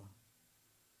Father.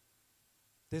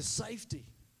 There's safety,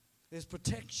 there's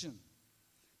protection,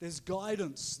 there's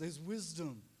guidance, there's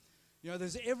wisdom. You know,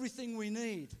 there's everything we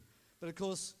need. But of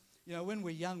course, you know, when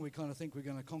we're young, we kind of think we're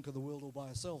going to conquer the world all by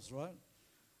ourselves, right?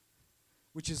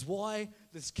 Which is why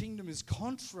this kingdom is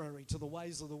contrary to the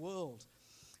ways of the world.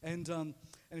 And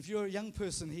if you're a young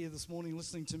person here this morning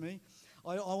listening to me,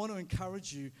 I want to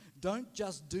encourage you, don't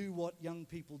just do what young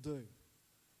people do.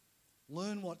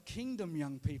 Learn what kingdom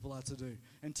young people are to do.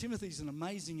 And Timothy's an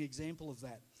amazing example of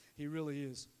that. He really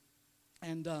is.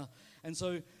 And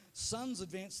so sons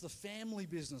advance the family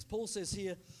business. Paul says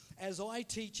here, as I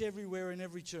teach everywhere in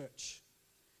every church.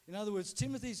 In other words,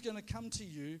 Timothy's going to come to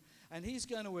you and he's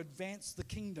going to advance the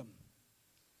kingdom.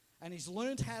 And he's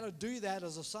learned how to do that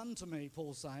as a son to me,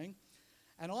 Paul's saying.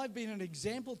 And I've been an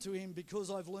example to him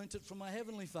because I've learnt it from my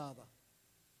Heavenly Father.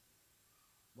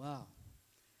 Wow.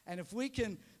 And if we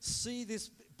can see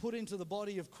this put into the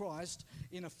body of Christ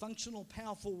in a functional,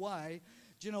 powerful way,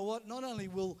 do you know what? Not only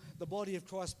will the body of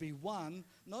Christ be one,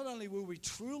 not only will we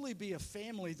truly be a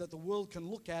family that the world can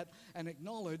look at and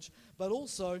acknowledge, but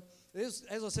also, as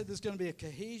I said, there's going to be a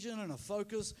cohesion and a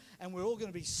focus, and we're all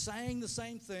going to be saying the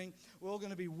same thing. We're all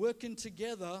going to be working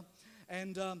together,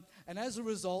 and as a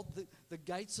result, the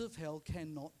gates of hell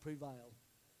cannot prevail.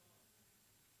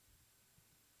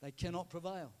 They cannot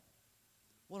prevail.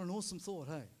 What an awesome thought,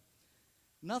 hey?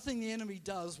 Nothing the enemy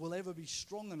does will ever be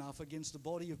strong enough against a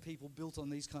body of people built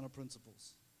on these kind of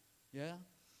principles. Yeah?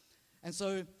 And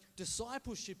so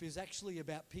discipleship is actually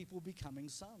about people becoming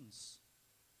sons.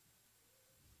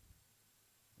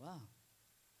 Wow.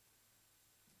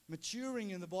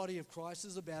 Maturing in the body of Christ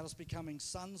is about us becoming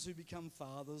sons who become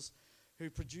fathers,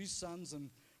 who produce sons and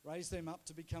raise them up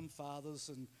to become fathers,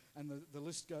 and the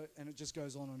list and it just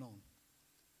goes on and on.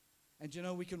 And you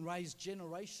know, we can raise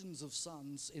generations of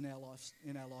sons in our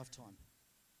lifetime.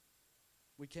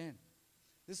 We can.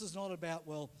 This is not about,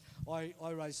 well,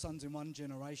 I raise sons in one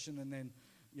generation and then,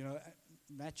 you know,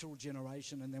 natural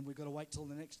generation, and then we've got to wait till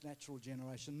the next natural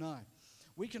generation. No.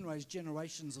 We can raise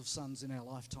generations of sons in our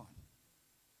lifetime.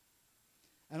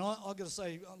 And I've got to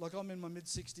say, like, I'm in my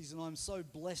mid-60s and I'm so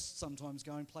blessed sometimes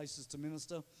going places to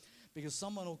minister, because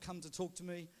someone will come to talk to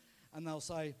me and they'll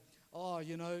say, oh,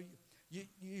 you know,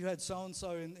 you had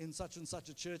so-and-so in such and such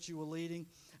a church you were leading,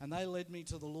 and they led me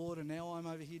to the Lord, and now I'm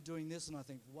over here doing this, and I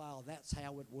think, wow, that's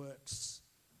how it works.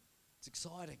 It's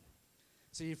exciting.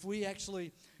 See, if we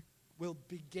actually will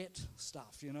beget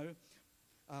stuff, you know,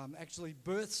 actually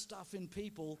birth stuff in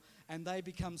people, and they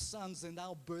become sons, then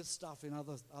they'll birth stuff in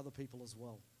other people as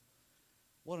well.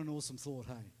 What an awesome thought,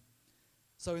 hey?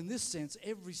 So in this sense,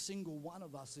 every single one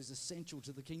of us is essential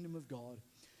to the kingdom of God.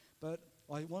 But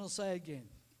I want to say again,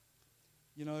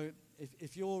 you know,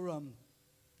 if you're,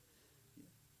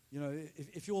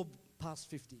 if you're past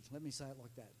 50, let me say it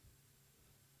like that.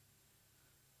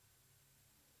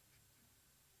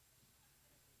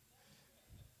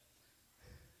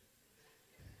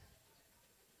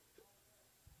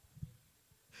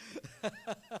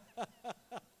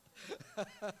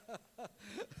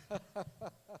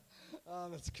 Oh,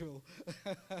 that's cool.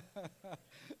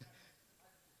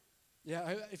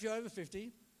 Yeah, if you're over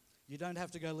 50, you don't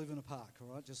have to go live in a park,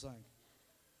 all right? Just saying.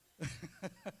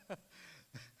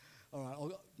 All right,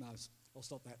 I'll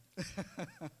stop that.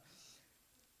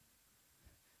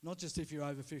 Not just if you're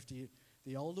over 50.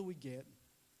 The older we get,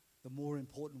 the more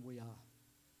important we are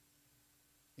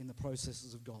in the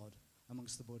processes of God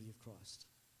amongst the body of Christ.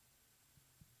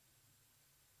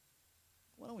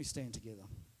 Why don't we stand together?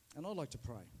 And I'd like to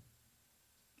pray.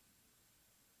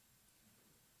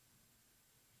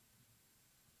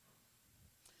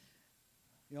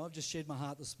 You know, I've just shared my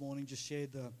heart this morning, just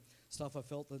shared the stuff I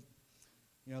felt that,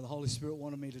 you know, the Holy Spirit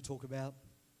wanted me to talk about.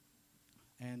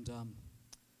 And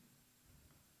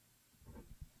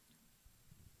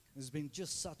there's been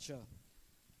just such an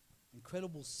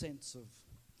incredible sense of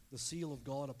the seal of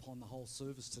God upon the whole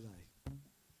service today,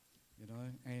 you know.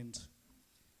 And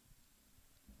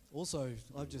also,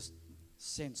 I've just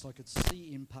sensed, I could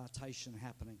see impartation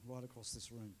happening right across this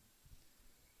room.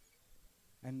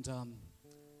 And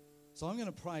so I'm going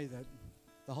to pray that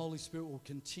the Holy Spirit will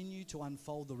continue to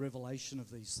unfold the revelation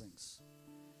of these things.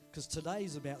 Because today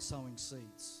is about sowing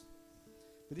seeds.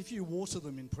 But if you water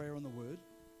them in prayer and the Word,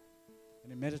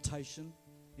 and in meditation,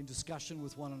 in discussion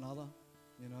with one another,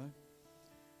 you know,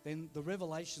 then the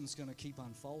revelation's going to keep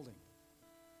unfolding.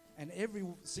 And every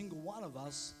single one of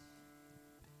us,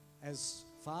 as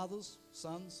fathers,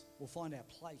 sons, will find our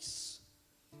place.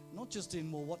 Not just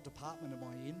in, well, what department am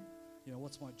I in? You know,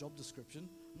 what's my job description?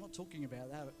 I'm not talking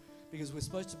about that, because we're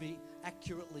supposed to be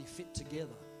accurately fit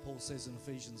together, Paul says in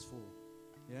Ephesians 4.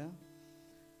 Yeah?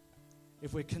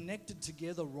 If we're connected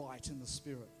together right in the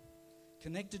Spirit,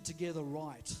 connected together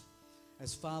right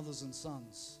as fathers and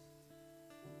sons,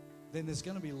 then there's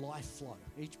going to be life flow,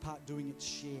 each part doing its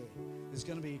share. There's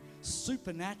going to be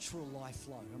supernatural life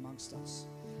flow amongst us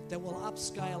that will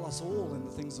upscale us all in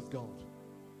the things of God.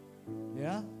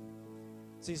 Yeah?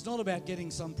 See, it's not about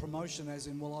getting some promotion as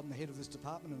in, well, I'm the head of this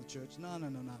department in the church. No.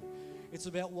 It's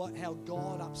about how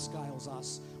God upscales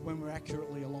us when we're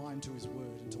accurately aligned to His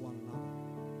Word and to one another.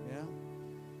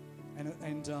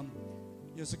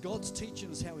 Yeah? So God's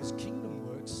teaching us how His kingdom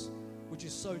works, which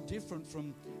is so different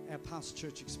from our past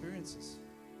church experiences.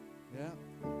 Yeah?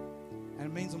 And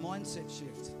it means a mindset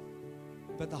shift.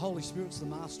 But the Holy Spirit's the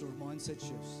master of mindset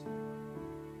shifts.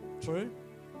 True?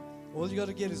 All you got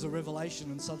to get is a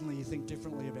revelation and suddenly you think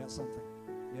differently about something.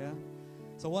 Yeah?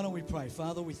 So why don't we pray?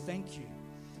 Father, we thank you.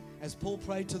 As Paul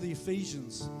prayed to the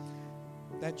Ephesians,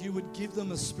 that you would give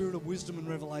them a spirit of wisdom and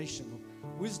revelation,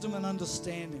 wisdom and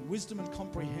understanding, wisdom and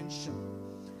comprehension.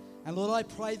 And Lord, I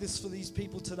pray this for these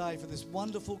people today, for this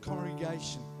wonderful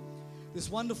congregation, this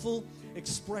wonderful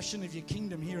expression of your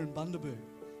kingdom here in Bundaberg.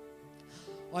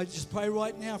 I just pray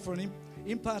right now for an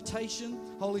impartation,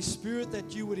 Holy Spirit,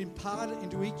 that you would impart it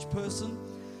into each person.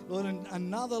 Lord,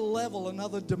 another level,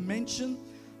 another dimension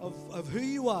of who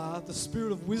you are, the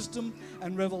spirit of wisdom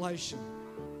and revelation.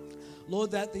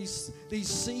 Lord, that these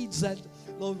seeds that,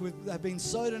 Lord, have been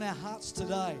sowed in our hearts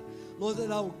today, Lord, that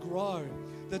they will grow,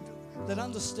 that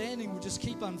understanding will just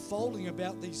keep unfolding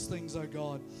about these things, oh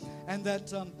God, and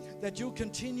that you'll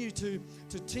continue to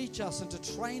teach us and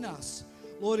to train us,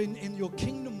 Lord, in your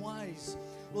kingdom ways,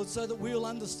 Lord, so that we'll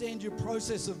understand your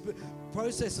processes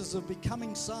of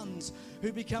becoming sons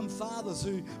who become fathers,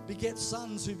 who beget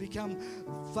sons, who become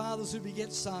fathers who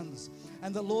beget sons.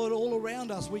 And that, Lord, all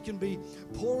around us we can be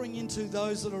pouring into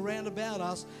those that are around about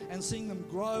us and seeing them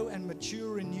grow and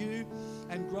mature in you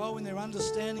and grow in their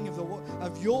understanding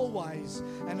of your ways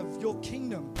and of your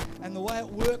kingdom and the way it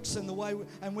works and the way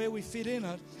and where we fit in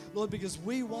it, Lord, because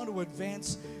we want to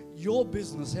advance your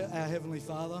business, our Heavenly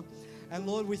Father. And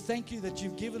Lord, we thank you that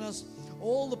you've given us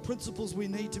all the principles we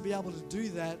need to be able to do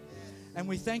that. And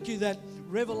we thank you that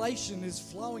revelation is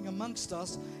flowing amongst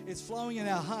us. It's flowing in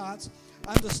our hearts.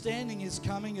 Understanding is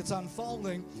coming. It's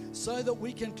unfolding so that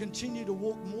we can continue to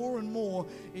walk more and more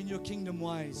in your kingdom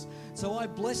ways. So I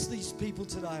bless these people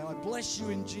today. I bless you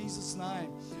in Jesus' name.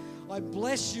 I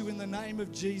bless you in the name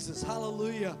of Jesus.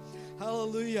 Hallelujah.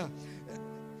 Hallelujah.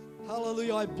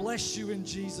 Hallelujah. I bless you in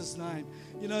Jesus' name.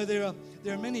 You know, there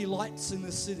are many lights in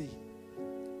this city.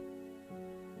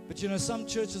 But you know, some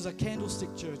churches are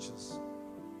candlestick churches.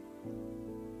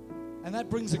 And that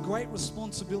brings a great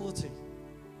responsibility.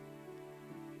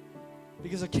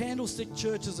 Because a candlestick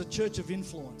church is a church of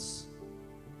influence.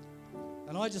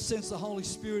 And I just sense the Holy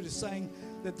Spirit is saying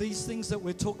that these things that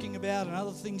we're talking about and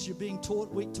other things you're being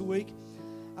taught week to week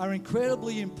are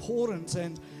incredibly important,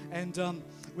 and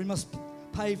we must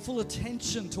pay full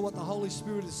attention to what the Holy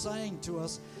Spirit is saying to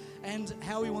us and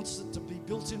how He wants it to be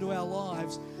built into our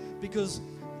lives, because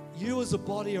you as a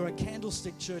body are a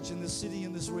candlestick church in this city,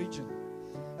 in this region,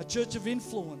 a church of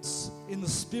influence in the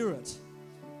Spirit.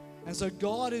 And so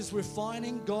God is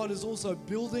refining, God is also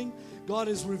building, God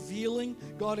is revealing,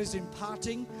 God is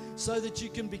imparting so that you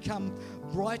can become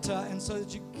brighter and so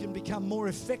that you can become more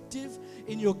effective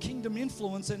in your kingdom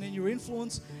influence and in your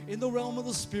influence in the realm of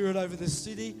the Spirit over this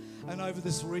city and over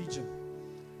this region.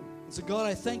 And so God,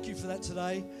 I thank you for that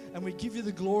today, and we give you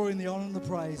the glory and the honor and the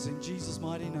praise in Jesus'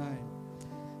 mighty name.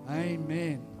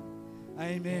 Amen.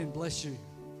 Amen. Bless you.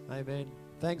 Amen.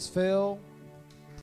 Thanks, Phil.